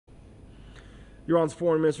Iran's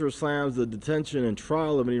foreign minister slams the detention and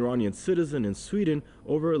trial of an Iranian citizen in Sweden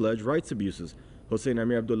over alleged rights abuses. Hossein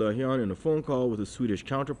Amir Abdullahian, in a phone call with his Swedish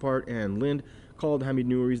counterpart Anne Lind, called Hamid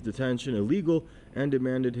Nouri's detention illegal and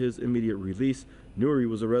demanded his immediate release. Nouri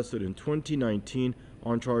was arrested in 2019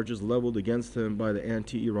 on charges leveled against him by the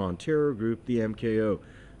anti-Iran terror group, the MKO.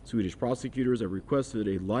 Swedish prosecutors have requested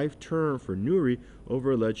a life term for Nouri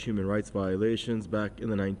over alleged human rights violations back in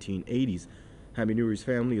the 1980s. Hamid Nouri's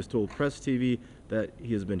family has told Press TV that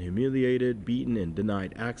he has been humiliated, beaten, and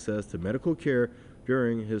denied access to medical care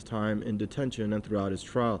during his time in detention and throughout his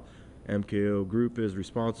trial. MKO Group is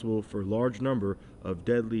responsible for a large number of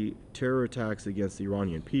deadly terror attacks against the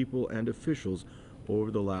Iranian people and officials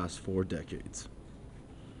over the last 4 decades.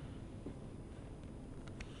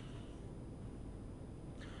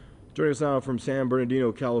 Joining us now from San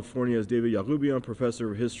Bernardino, California, is David Yaghoubian, professor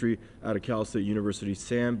of history at Cal State University,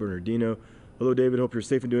 San Bernardino. Hello, David. Hope you're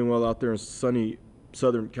safe and doing well out there in sunny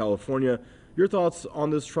Southern California. Your thoughts on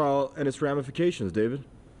this trial and its ramifications, David?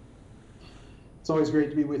 It's always great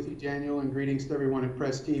to be with you, Daniel, and greetings to everyone at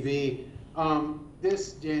Press TV.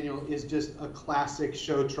 This, Daniel, is just a classic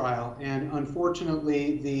show trial, and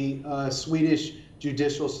unfortunately, the Swedish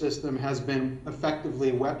judicial system has been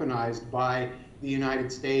effectively weaponized by the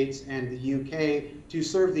United States and the UK to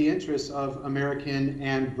serve the interests of American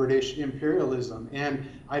and British imperialism. And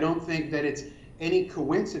I don't think that it's any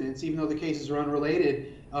coincidence, even though the cases are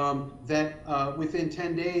unrelated, that within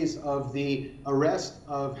 10 days of the arrest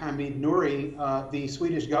of Hamid Nouri, the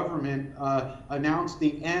Swedish government announced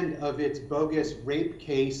the end of its bogus rape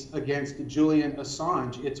case against Julian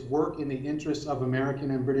Assange, its work in the interests of American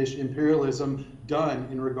and British imperialism done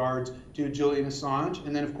in regards to Julian Assange.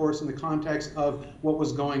 And then, of course, in the context of what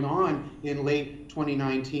was going on in late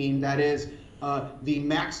 2019, that is, the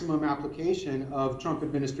maximum application of Trump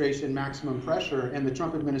administration maximum pressure, and the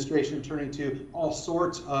Trump administration turning to all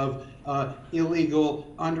sorts of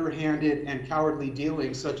illegal, underhanded, and cowardly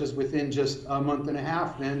dealings, such as within just a month and a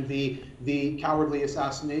half, then the cowardly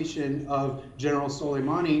assassination of General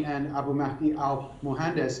Soleimani and Abu Mahdi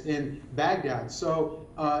al-Mohandes in Baghdad. So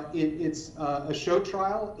it's a show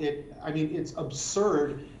trial. I mean, it's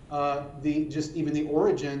absurd. Even the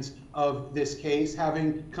origins of this case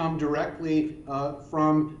having come directly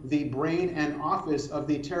from the brain and office of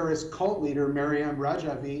the terrorist cult leader Maryam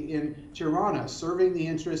Rajavi in Tirana, serving the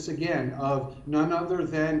interests again of none other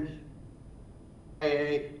than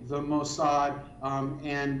the Mossad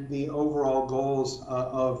and the overall goals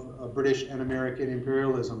of British and American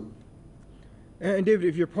imperialism. And David,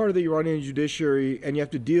 if you're part of the Iranian judiciary and you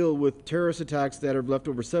have to deal with terrorist attacks that have left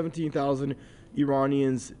over 17,000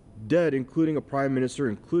 Iranians dead, including a prime minister,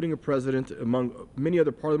 including a president, among many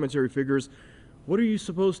other parliamentary figures, what are you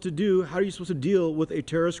supposed to do? How are you supposed to deal with a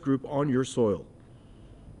terrorist group on your soil?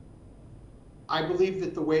 I believe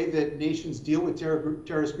that the way that nations deal with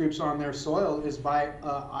terrorist groups on their soil is by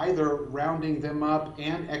either rounding them up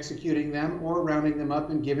and executing them, or rounding them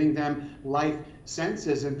up and giving them life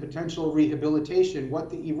sentences and potential rehabilitation. What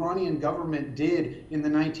the Iranian government did in the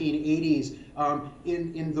 1980s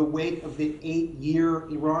in the wake of the 8-year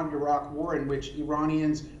Iran-Iraq war, in which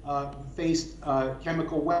Iranians faced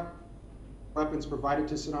chemical weapons provided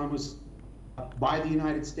to Saddam Hussein by the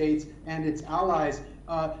United States and its allies,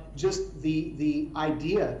 just the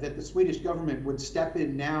idea that the Swedish government would step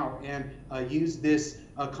in now and use this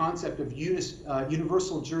concept of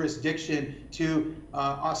universal jurisdiction to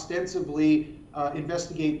ostensibly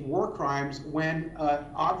investigate war crimes, when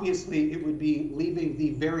obviously it would be leaving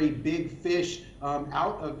the very big fish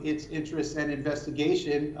out of its interests and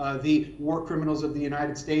investigation, the war criminals of the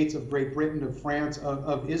United States, of Great Britain, of France,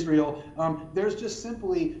 of Israel. There's just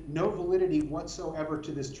simply no validity whatsoever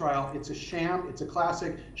to this trial. It's a sham, it's a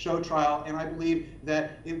classic show trial, and I believe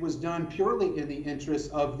that it was done purely in the interests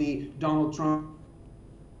of the Donald Trump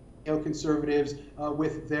conservatives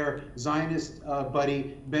with their Zionist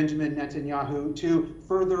buddy Benjamin Netanyahu to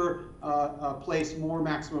further place more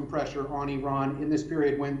maximum pressure on Iran in this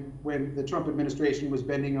period when the Trump administration was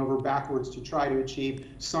bending over backwards to try to achieve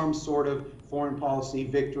some sort of foreign policy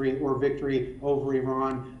victory or victory over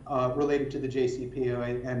Iran related to the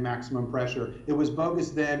JCPOA and maximum pressure. It was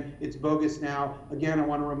bogus then, it's bogus now. Again, I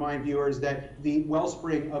want to remind viewers that the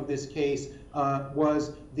wellspring of this case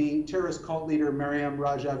was the terrorist cult leader Maryam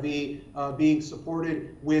Rajavi being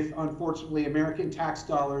supported with, unfortunately, American tax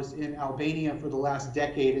dollars in Albania for the last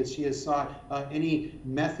decade, as she has sought any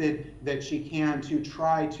method that she can to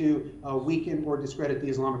try to weaken or discredit the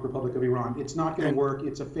Islamic Republic of Iran. It's not going to work.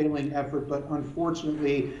 It's a failing effort, but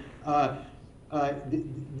unfortunately,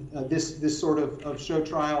 this sort of show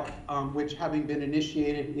trial, which having been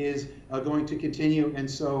initiated is going to continue. And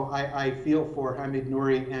so I feel for Hamid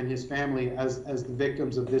Nouri and his family as the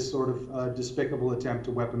victims of this sort of despicable attempt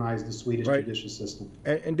to weaponize the Swedish judicial system.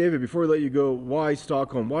 And David, before we let you go, why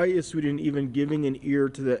Stockholm? Why is Sweden even giving an ear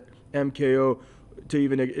to the MKO to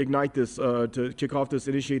even ignite this, to kick off this,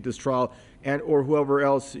 initiate this trial, and or whoever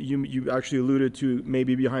else you actually alluded to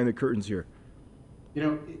maybe behind the curtains here? You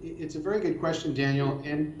know, it's a very good question, Daniel.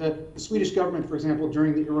 And the Swedish government, for example,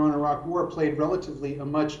 during the Iran-Iraq War played relatively a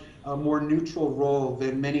much more neutral role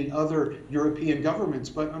than many other European governments.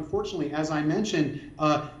 But unfortunately, as I mentioned,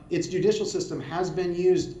 its judicial system has been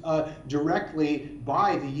used directly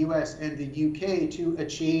by the US and the UK to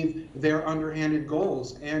achieve their underhanded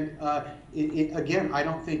goals. And again, I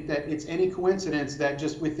don't think that it's any coincidence that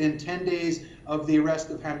just within 10 days of the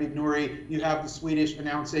arrest of Hamid Nouri, you have the Swedish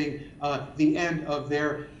announcing the end of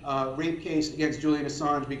their rape case against Julian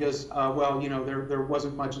Assange because, well, you know, there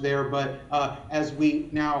wasn't much there. But as we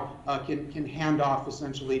now can hand off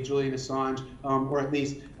essentially Julian Assange, or at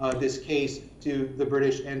least this case, to the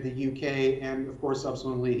British and the UK, and of course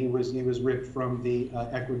subsequently he was ripped from the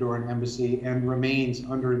Ecuadorian embassy and remains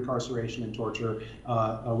under incarceration and torture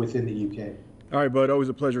within the UK. All right, bud, always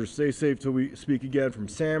a pleasure. Stay safe till we speak again. From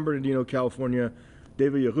San Bernardino, California,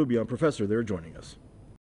 David Yaghoubian, professor there, joining us.